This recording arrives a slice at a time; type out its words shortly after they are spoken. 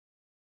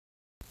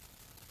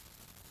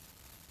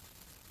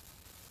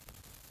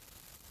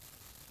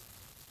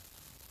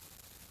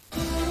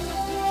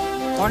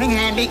Morning,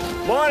 Handy.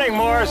 Morning,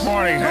 Morris.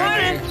 Morning,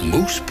 Handy.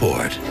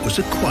 Mooseport was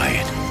a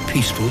quiet,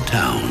 peaceful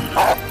town.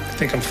 I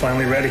think I'm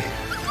finally ready.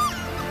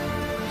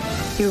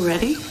 You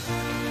ready?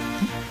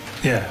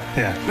 Yeah.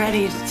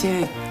 Ready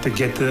To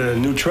get the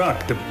new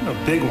truck,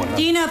 a big one.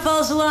 Dina,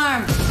 false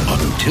alarm.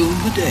 Until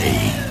the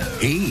day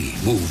he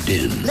moved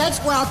in.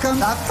 Let's welcome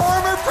the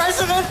former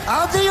president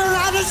of the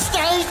United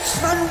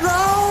States,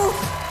 Monroe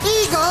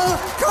Eagle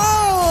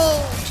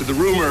Cole. To the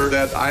rumor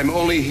that I'm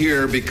only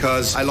here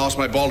because I lost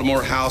my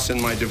Baltimore house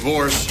in my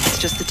divorce. It's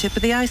just the tip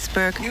of the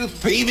iceberg. You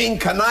thieving,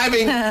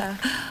 conniving.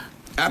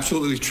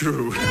 Absolutely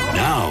true.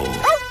 Now,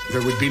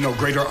 there would be no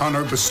greater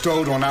honor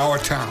bestowed on our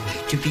town.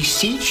 To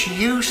beseech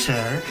you,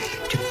 sir,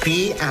 to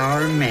be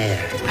our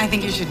mayor. I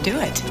think you should do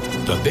it.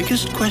 the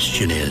biggest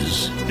question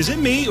is it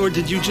me, or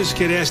did you just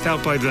get asked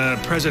out by the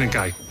president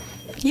guy?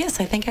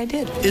 Yes, I think I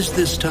did.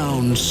 this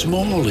town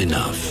small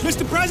enough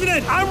Mr.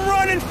 President, I'm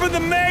running for the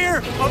mayor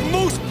of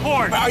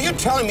Mooseport. Are you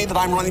telling me that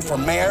I'm running for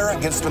mayor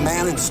against the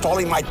man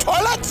installing my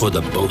toilet? for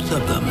the both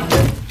of them?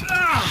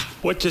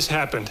 What just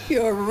happened?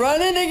 You're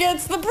running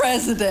against the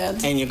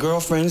president. And your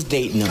girlfriend's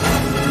dating him.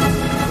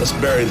 Let's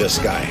bury this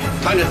guy.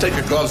 Time to take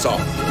your gloves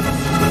off.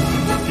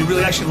 You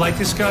really actually like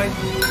this guy?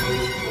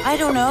 I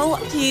don't know.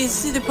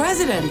 He's the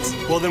president.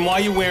 Well, then why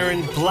are you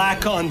wearing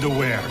black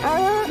underwear?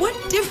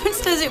 What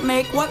difference does it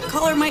make what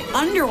color my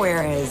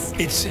underwear is?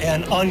 It's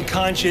an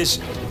unconscious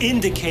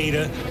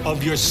indicator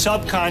of your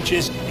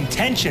subconscious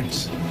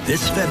intentions.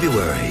 This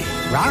February,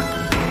 Rock,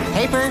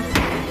 paper,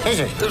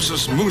 scissors. This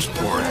is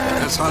Mooseport.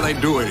 That's how they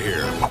do it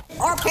here.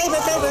 Or paper,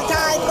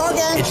 time, go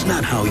again. it's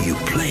not how you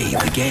play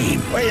the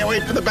game.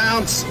 Wait for the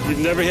bounce. You've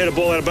never hit a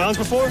ball out of bounds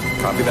before?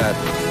 Copy that.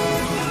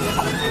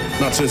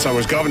 Not since I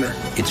was governor.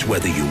 It's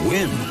whether you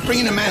win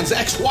Bringing a man's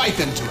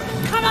ex-wife into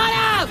it. Come on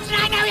out!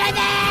 I know you're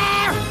there!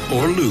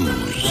 or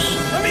lose.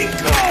 Let me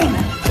go!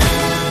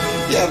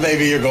 Yeah,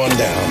 baby, you're going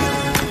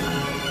down.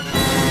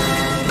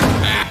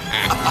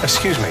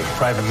 Excuse me,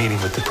 private meeting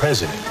with the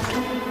president.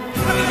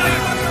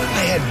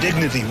 I had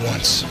dignity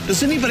once.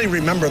 Does anybody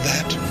remember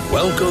that?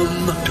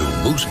 Welcome to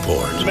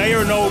Mooseport. Mayor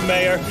or no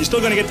mayor, you're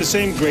still gonna get the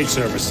same great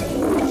service.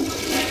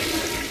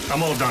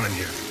 I'm all done in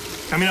here.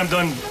 I mean, I'm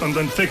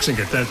done fixing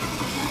it. That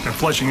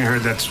flushing your hair,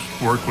 that's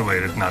work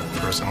related, not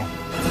personal.